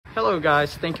Hello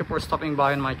guys, thank you for stopping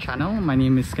by on my channel. My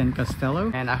name is Ken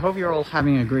Castello and I hope you're all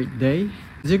having a great day.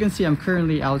 As you can see, I'm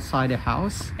currently outside the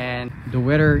house and the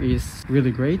weather is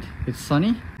really great. It's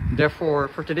sunny. Therefore,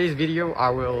 for today's video,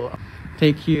 I will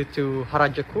take you to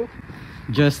Harajuku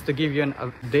just to give you an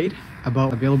update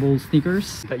about available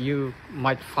sneakers that you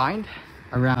might find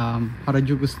around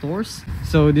Harajuku stores.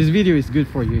 So this video is good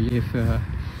for you.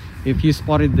 If you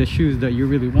spotted the shoes that you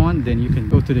really want, then you can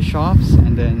go to the shops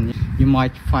and then you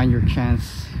might find your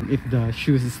chance if the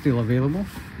shoes is still available.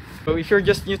 So if you're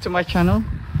just new to my channel,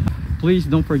 please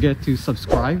don't forget to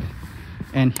subscribe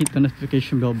and hit the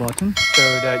notification bell button so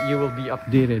that you will be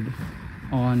updated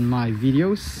on my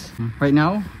videos. Right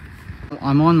now,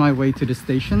 I'm on my way to the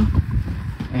station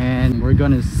and we're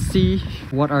gonna see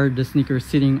what are the sneakers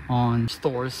sitting on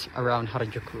stores around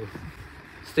Harajuku.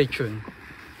 Stay tuned.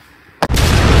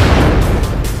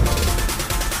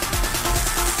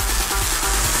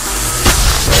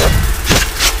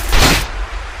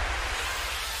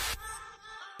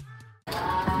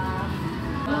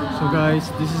 So guys,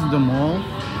 this is the mall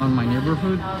on my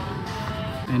neighborhood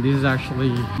and this is actually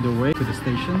the way to the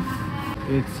station.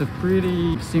 It's a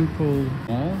pretty simple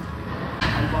mall.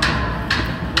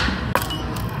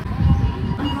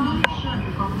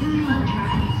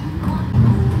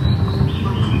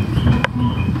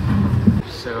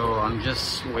 So I'm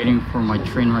just waiting for my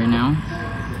train right now.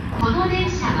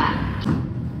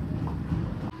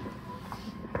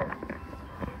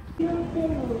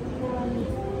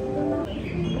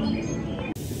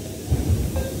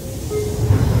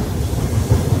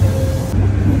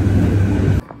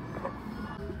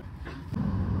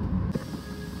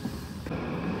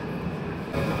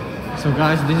 So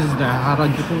guys, this is the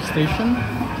Harajuku station.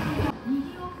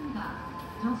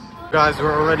 Guys,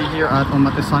 we're already here at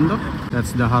Omatesando.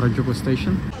 That's the Harajuku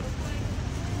station.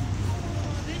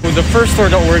 So the first store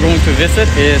that we're going to visit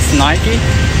is Nike.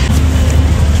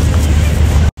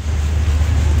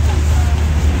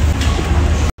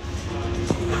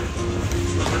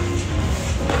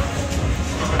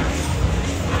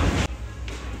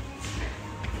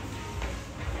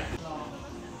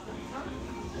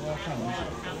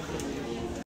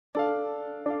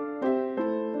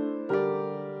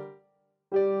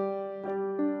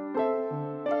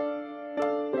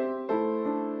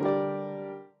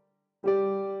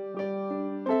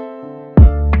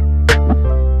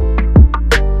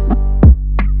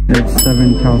 It's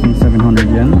 7,700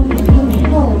 yen.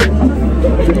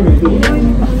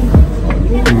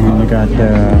 And we got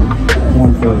the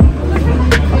one for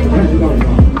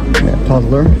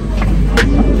toddler.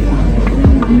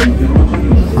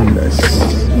 On this.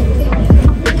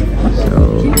 So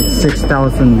it's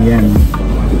 6,000 yen.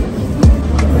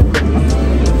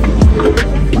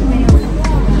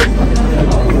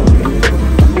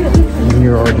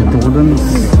 Here are the Jordans,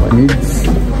 mids.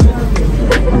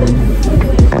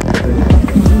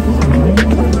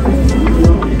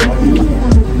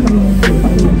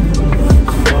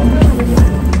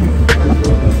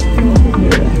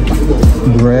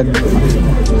 Red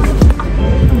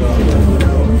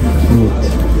meat.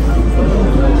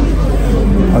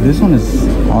 Oh, this one is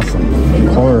awesome.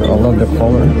 The color, I love the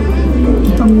color.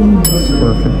 It's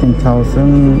for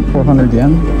 15,400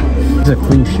 yen. These are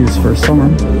clean shoes for summer.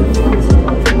 I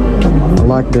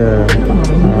like the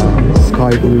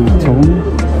sky blue tone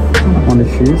on the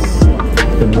shoes.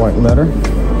 The white leather.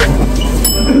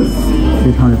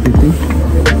 850.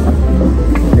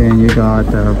 Then you got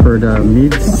for the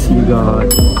mids, you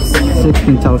got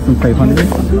 16,500.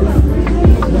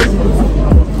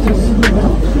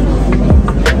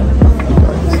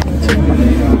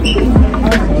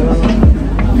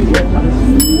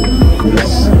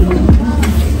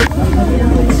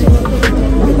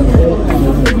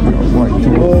 White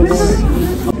Jordans.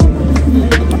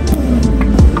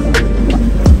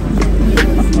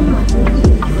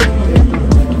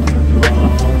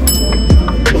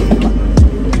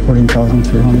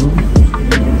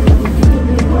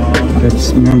 That's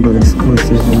member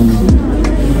exclusive only.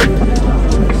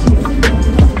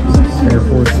 Air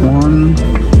Force One.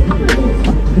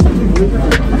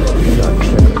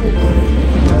 Gotcha.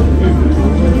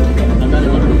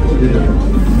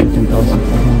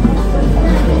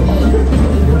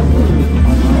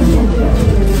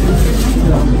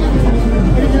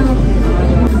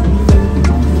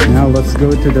 18,400. Now let's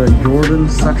go to the Jordan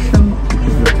section, which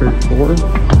is the third floor.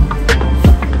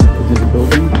 This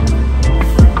building.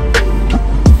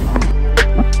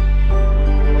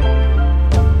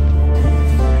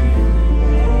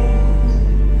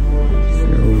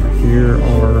 So here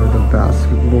are the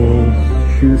basketball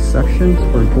shoe sections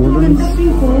for Jordans.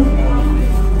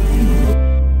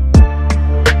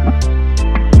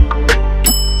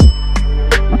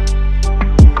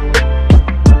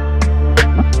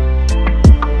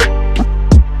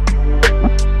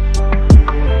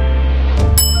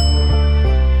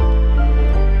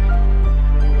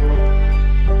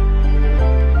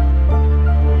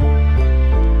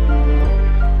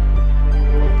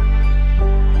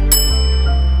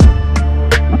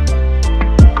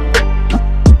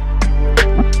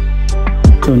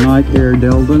 Nike Air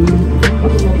Delton.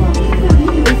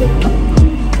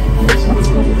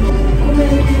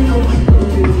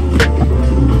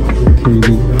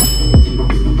 A.T.A.D.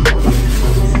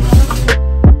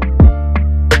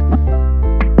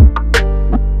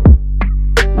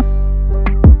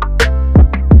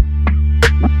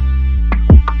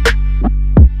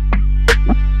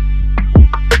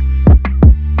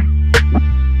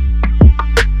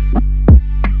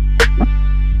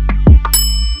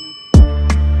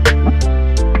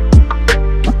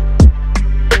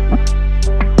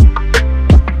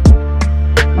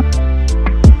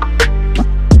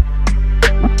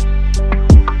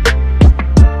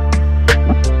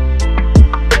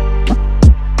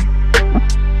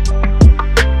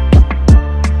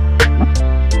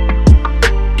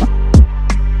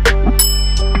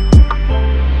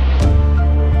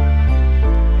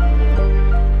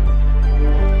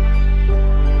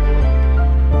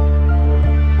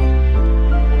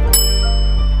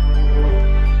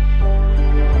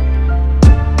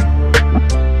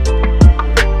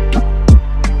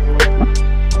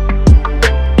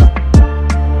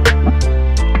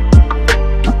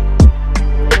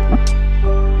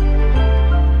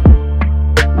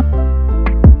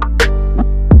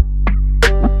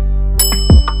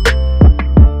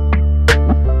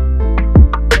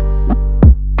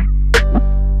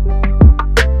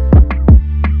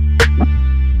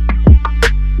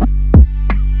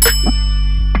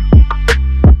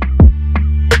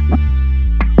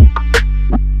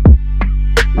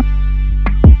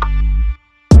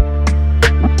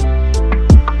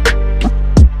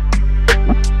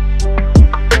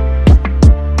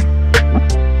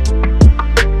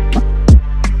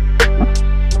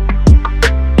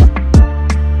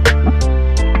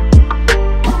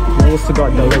 Also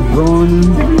got the LeBron,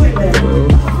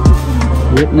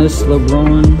 Witness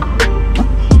LeBron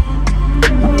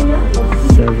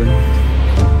 7.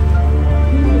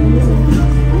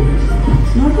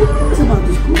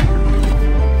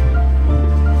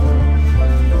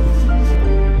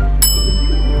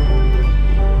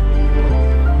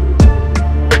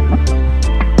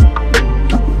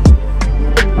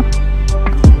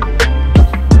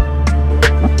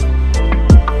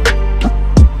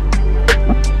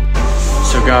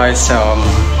 Guys,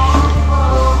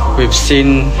 we've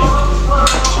seen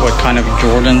what kind of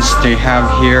Jordans they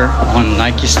have here on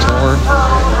Nike store,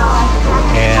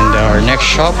 and our next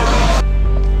shop.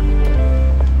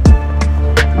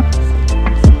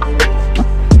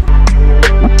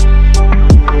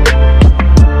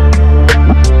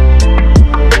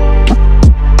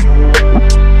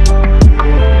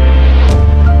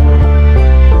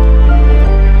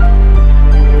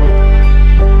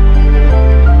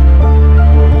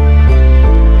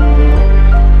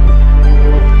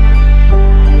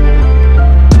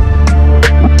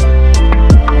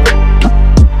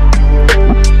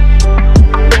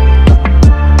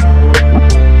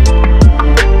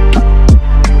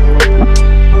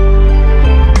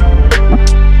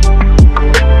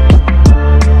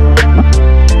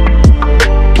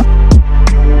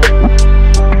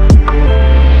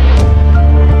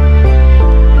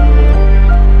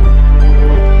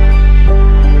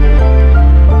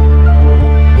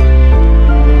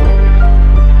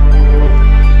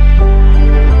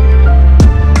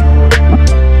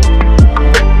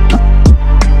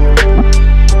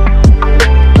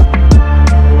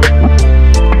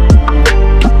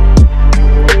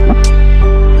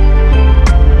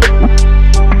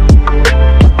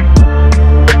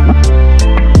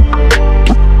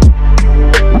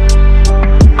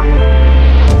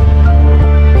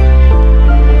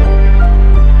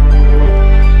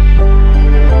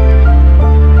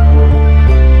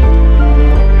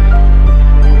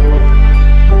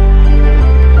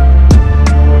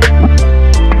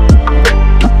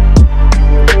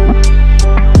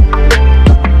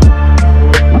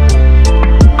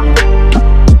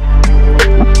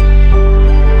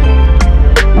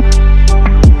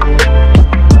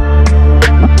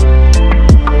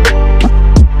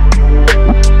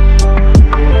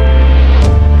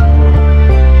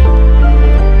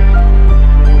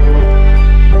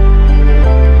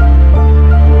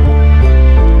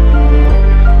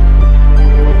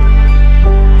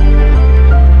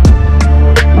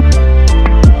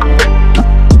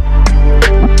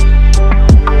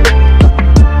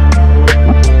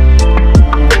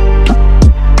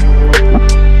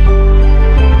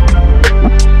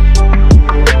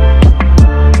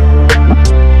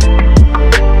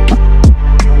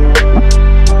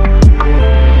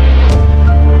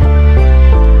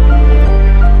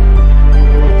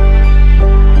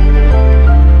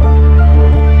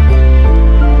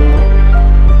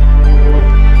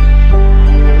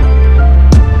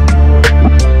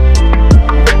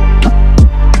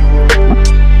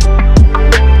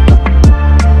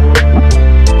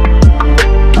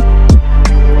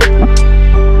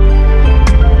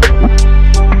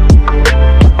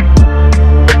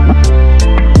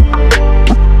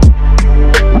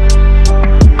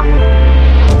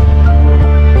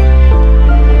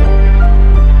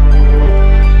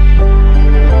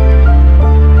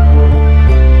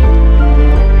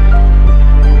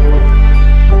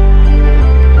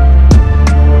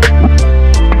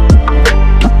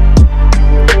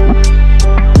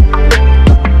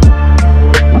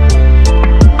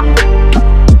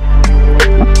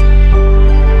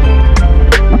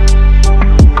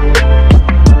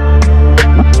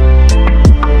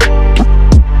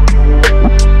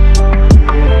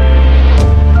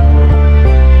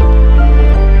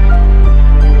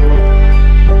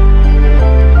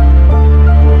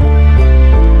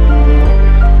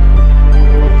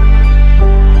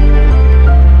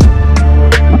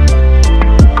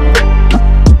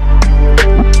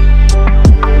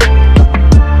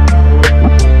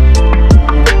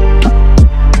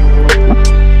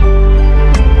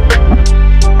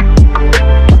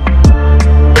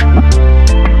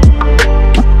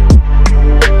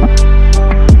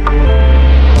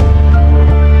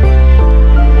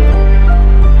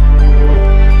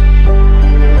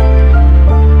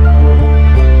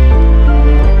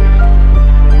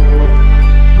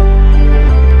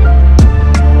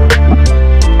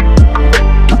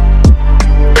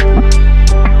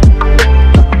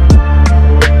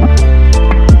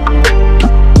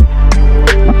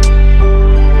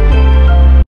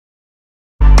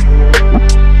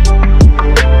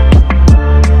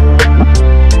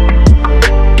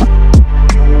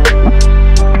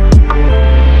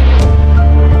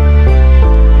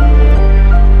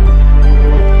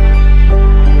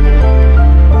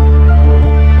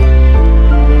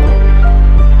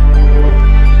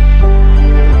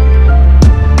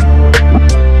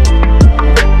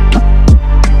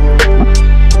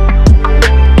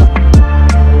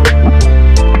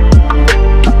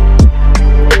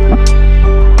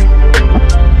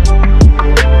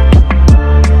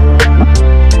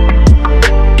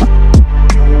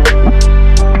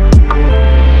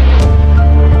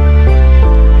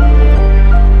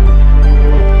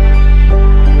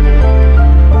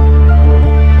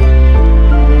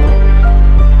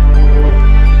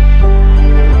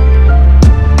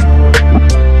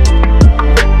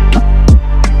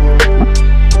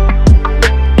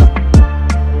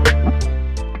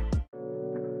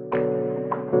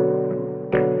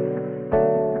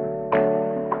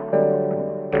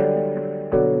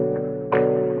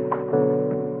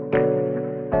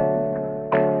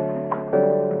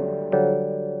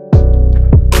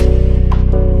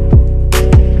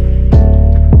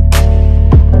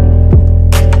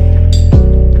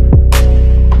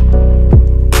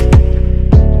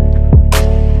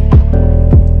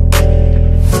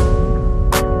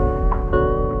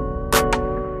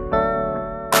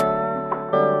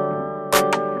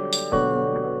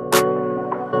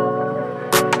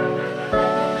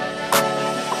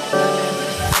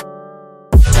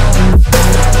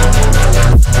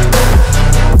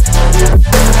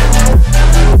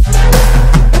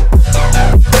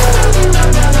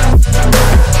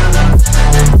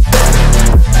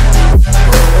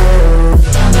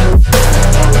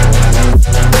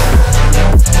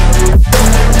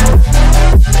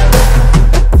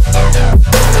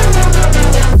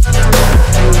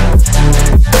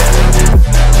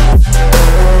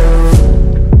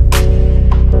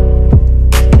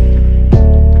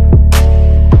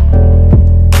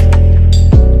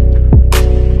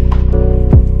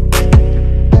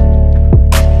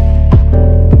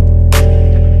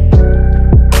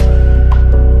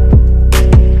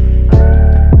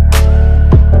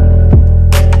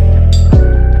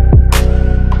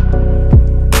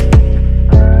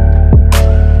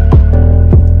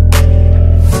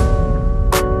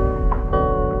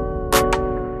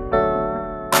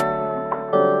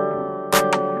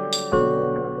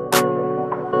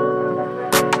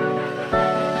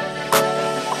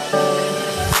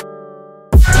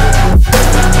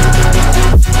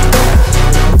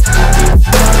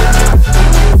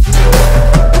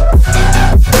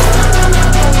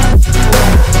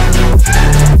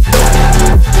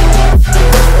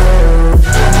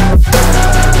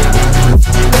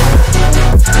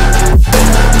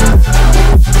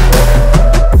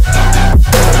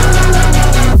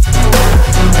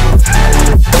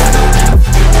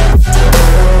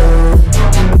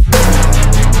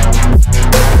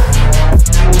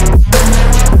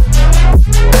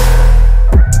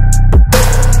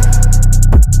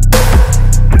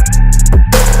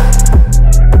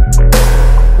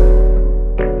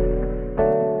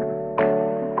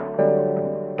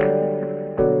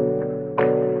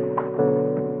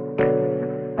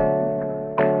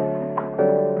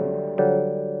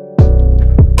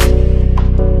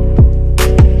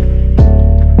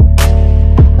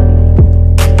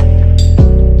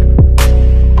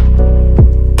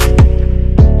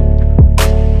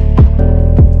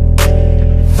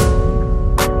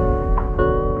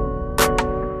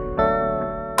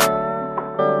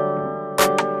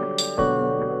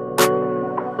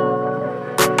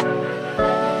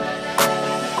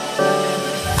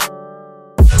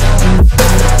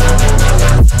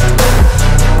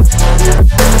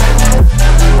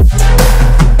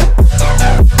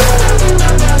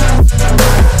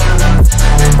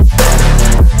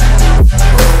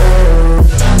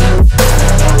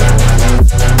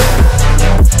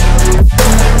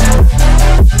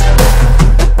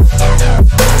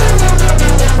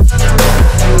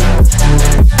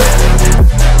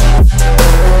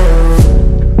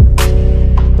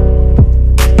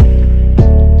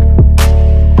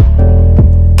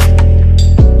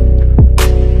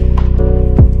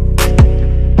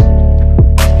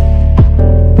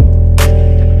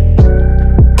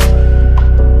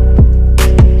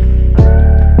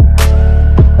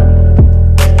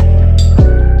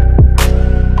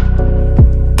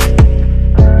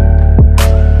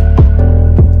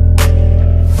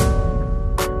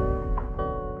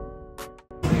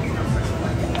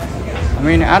 I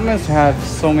mean, Anno's have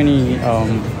so many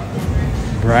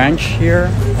branch here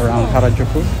around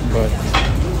Harajuku, but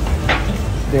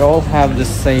they all have the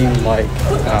same like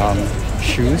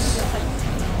shoes.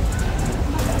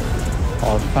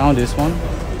 Oh, I found this one.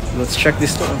 Let's check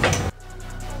this store.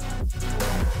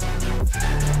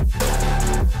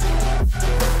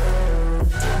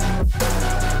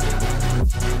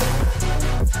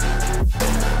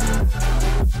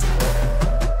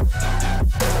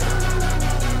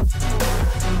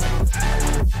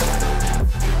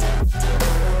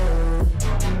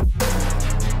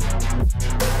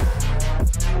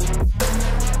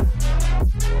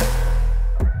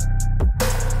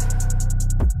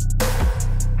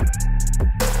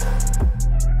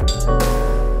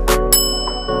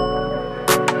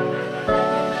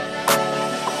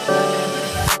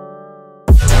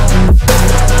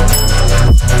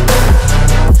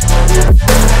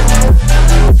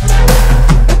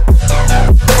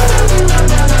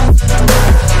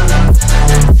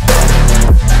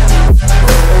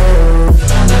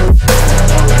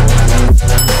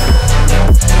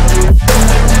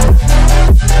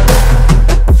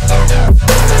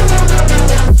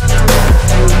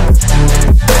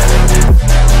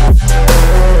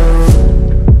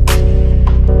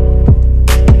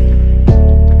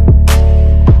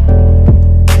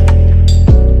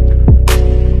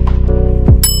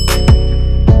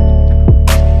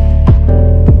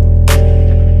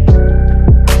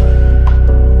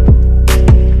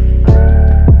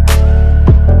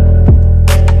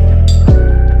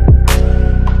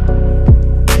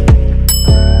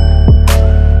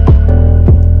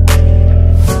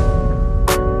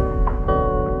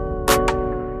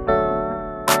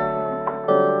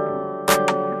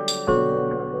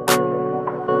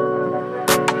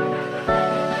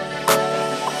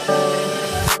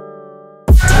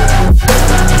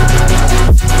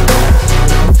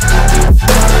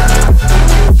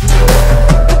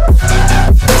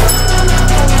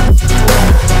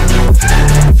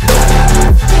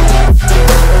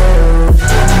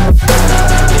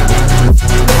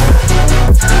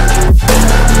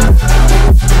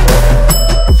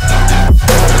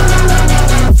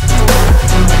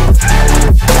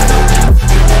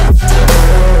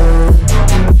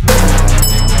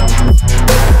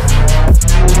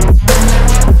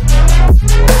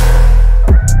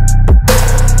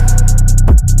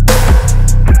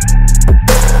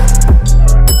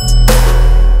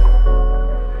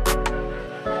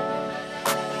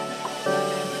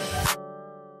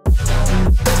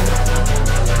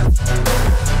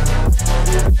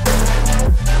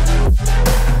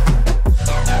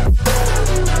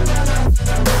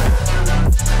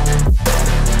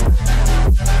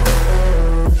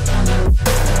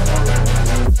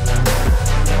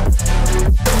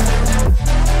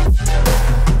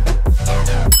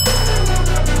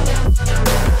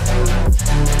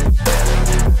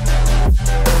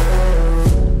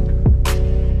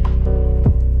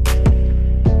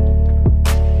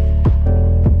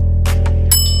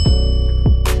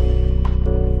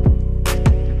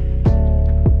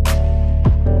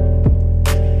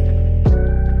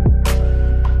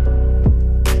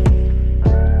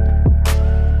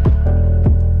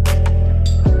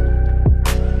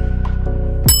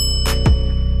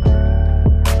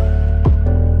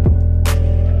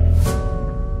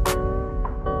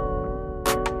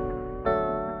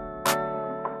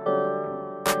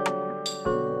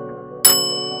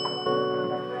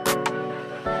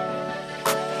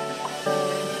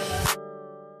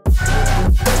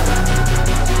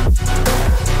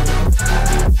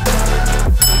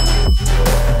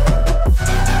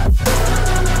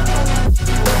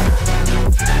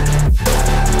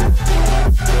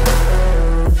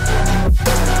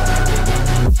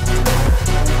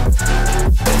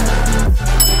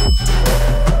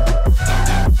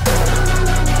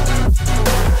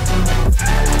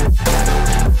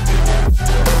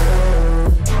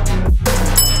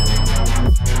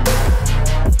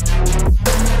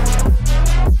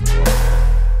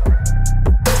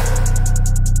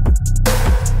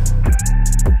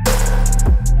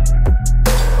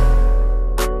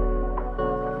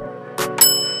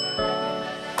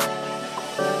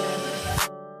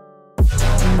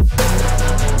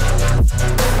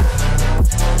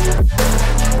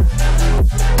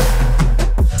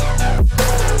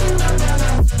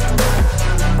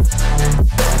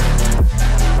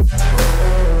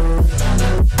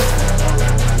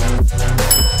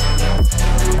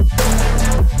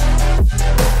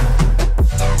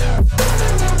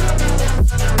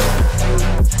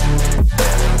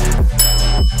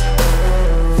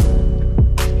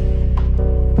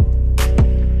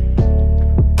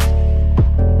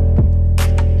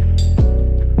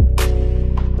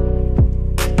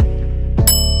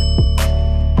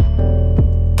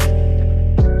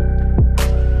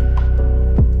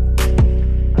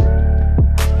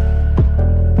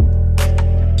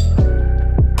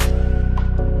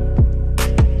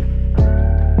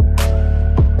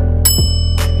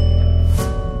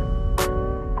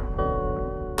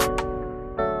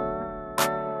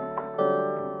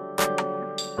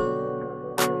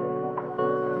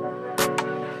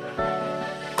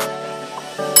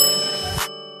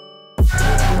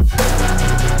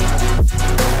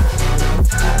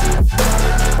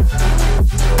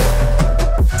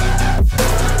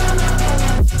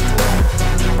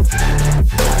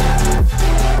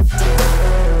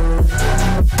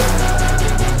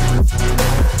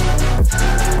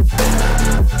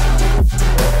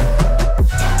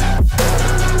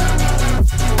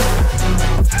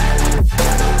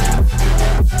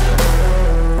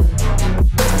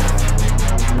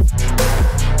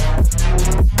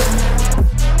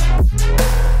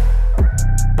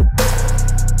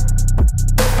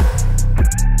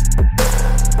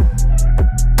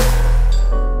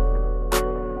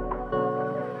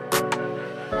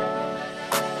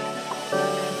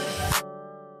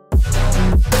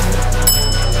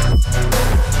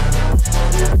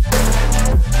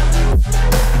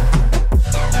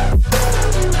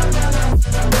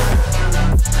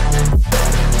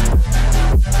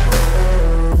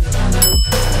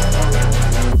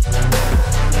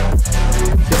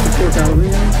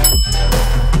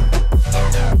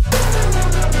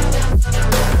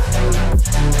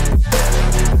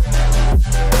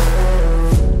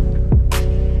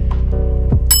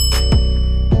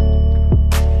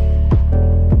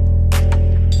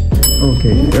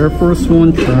 Okay, Air Force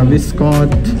One Travis Scott.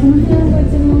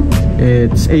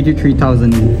 It's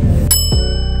 83,000.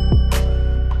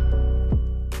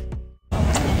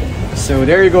 So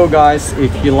there you go, guys.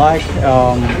 If you like,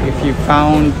 if you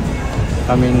found,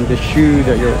 the shoe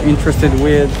that you're interested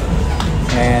with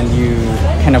and you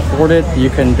can afford it,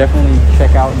 you can definitely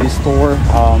check out this store,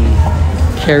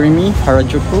 Carry Me,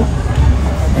 Harajuku.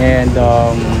 And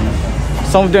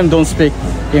some of them don't speak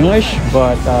English,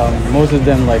 but most of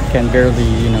them can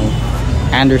barely,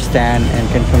 understand and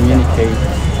can communicate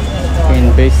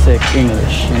in basic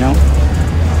English,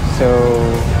 So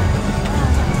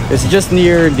it's just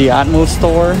near the Anno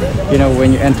store,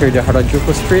 when you enter the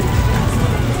Harajuku Street.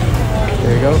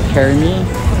 There you go, Carry Me.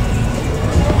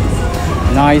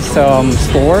 Nice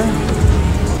store.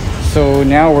 So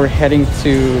now we're heading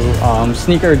to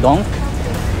Sneaker Dunk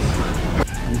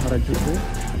in Harajuku.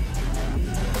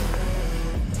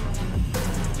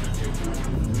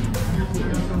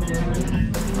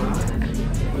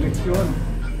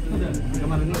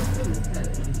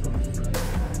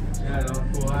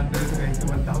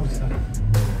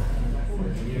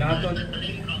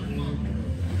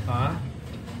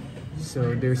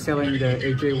 So they're selling the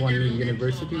AJ1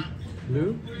 University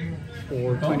Blue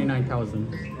for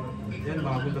 29,000.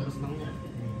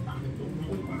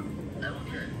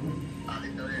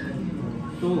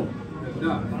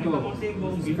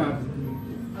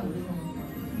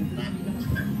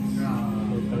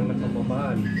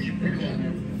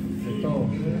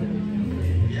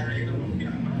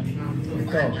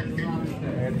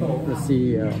 Let's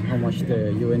see how much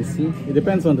the UNC. It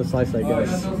depends on the size, I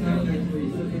guess.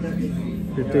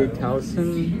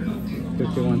 58,000,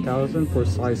 51,000 for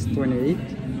size 28.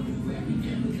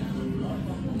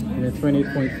 And the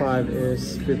 28.5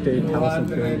 is 58,000.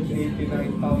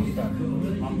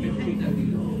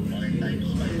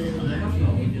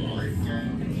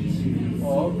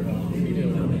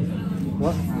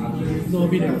 What? No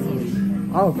video.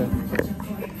 Oh, okay.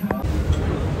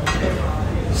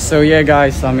 So yeah,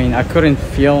 guys, I couldn't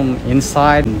film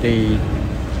inside. They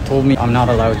told me I'm not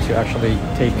allowed to actually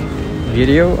take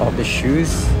video of the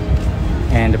shoes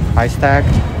and the price tag.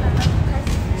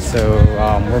 So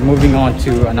we're moving on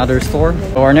to another store.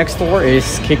 So our next store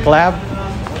is Kick Lab.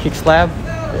 There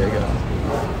you go.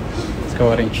 Let's go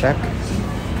ahead and check.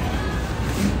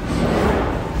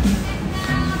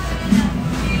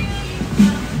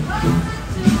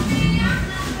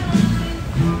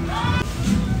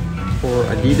 For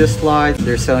Adidas slides,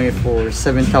 they're selling it for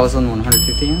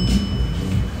 7,150 yen.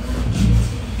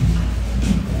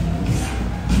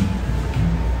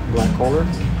 Black color.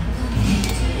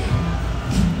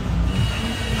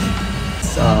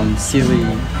 Silly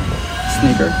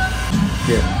sneaker.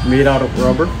 Yeah, made out of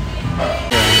rubber. Yeah.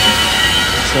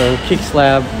 So Kick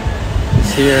Slab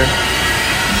is here.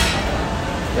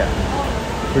 Yeah,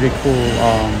 pretty cool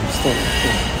store.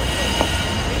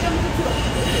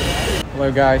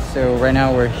 Hello guys, so right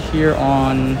now we're here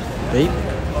on vape.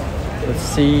 Let's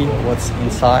see what's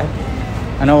inside.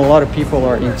 I know a lot of people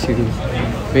are into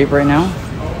vape right now.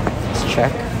 Let's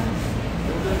check.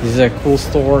 This is a cool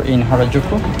store in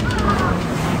Harajuku.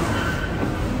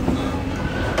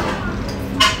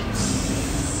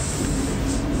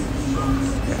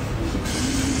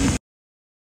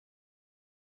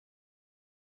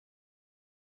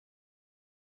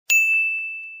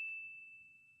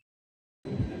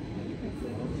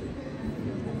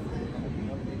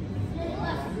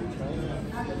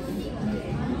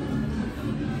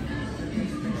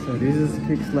 So this is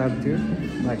Kick Slab too,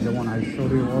 like the one I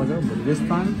showed you a while ago, but this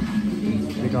time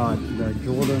we got the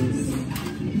Jordans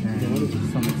and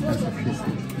some expensive shoes.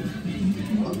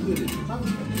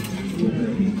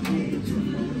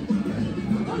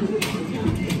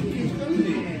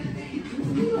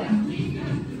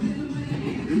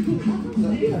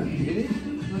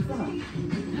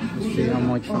 Let's see how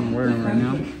much I'm wearing right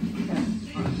now.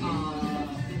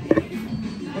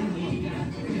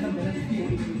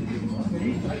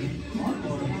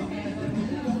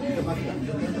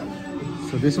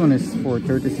 So this one is for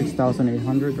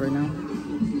 36,800 right now.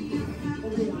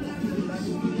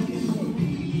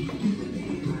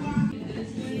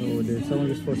 So they're selling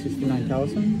this for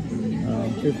 69,000,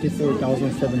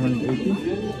 54,780,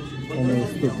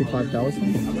 almost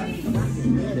 55,000.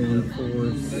 Then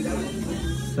for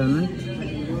cement,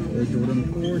 the Jordan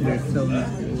 4, they're selling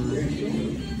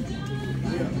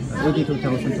for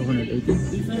 82,280.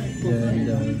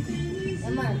 Then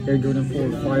Air Jordan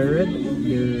 4 Fire Red,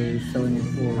 they're selling it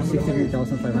for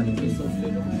 63,500 pesos.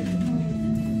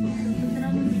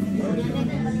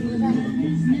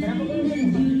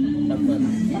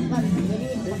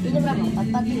 Ini berapa?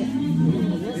 4 ya?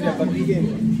 Tidak pergi game.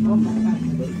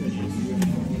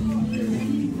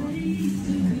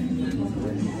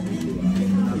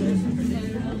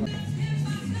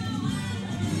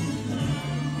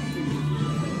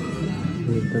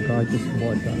 The guy just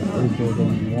bought the Air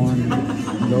Jordan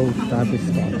 1 low type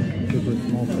stock, super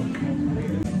small.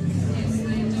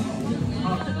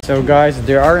 So guys,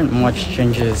 there aren't much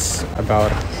changes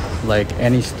about like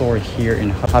any store here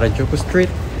in Harajuku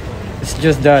Street. It's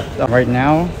just that right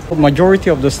now, majority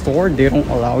of the store, they don't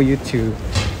allow you to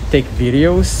take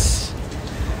videos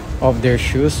of their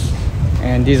shoes,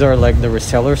 and these are like the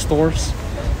reseller stores.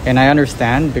 And I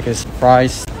understand because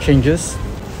price changes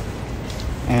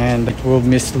and it will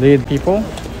mislead people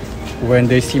when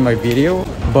they see my video.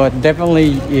 But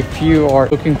definitely, if you are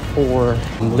looking for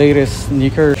latest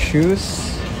sneaker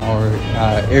shoes or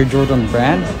Air Jordan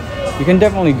brand, you can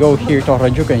definitely go here to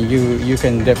Harajuku and you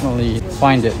can definitely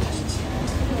find it.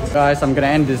 Guys, I'm gonna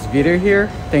end this video here.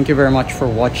 Thank you very much for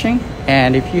watching,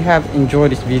 and if you have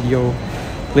enjoyed this video,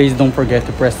 please don't forget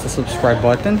to press the subscribe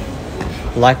button,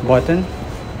 like button,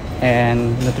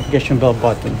 and notification bell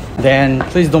button. Then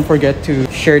please don't forget to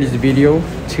share this video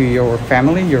to your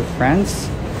family, your friends,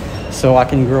 so I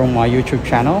can grow my YouTube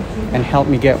channel and help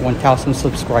me get 1,000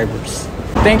 subscribers.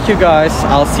 Thank you guys.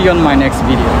 I'll see you on my next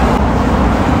video.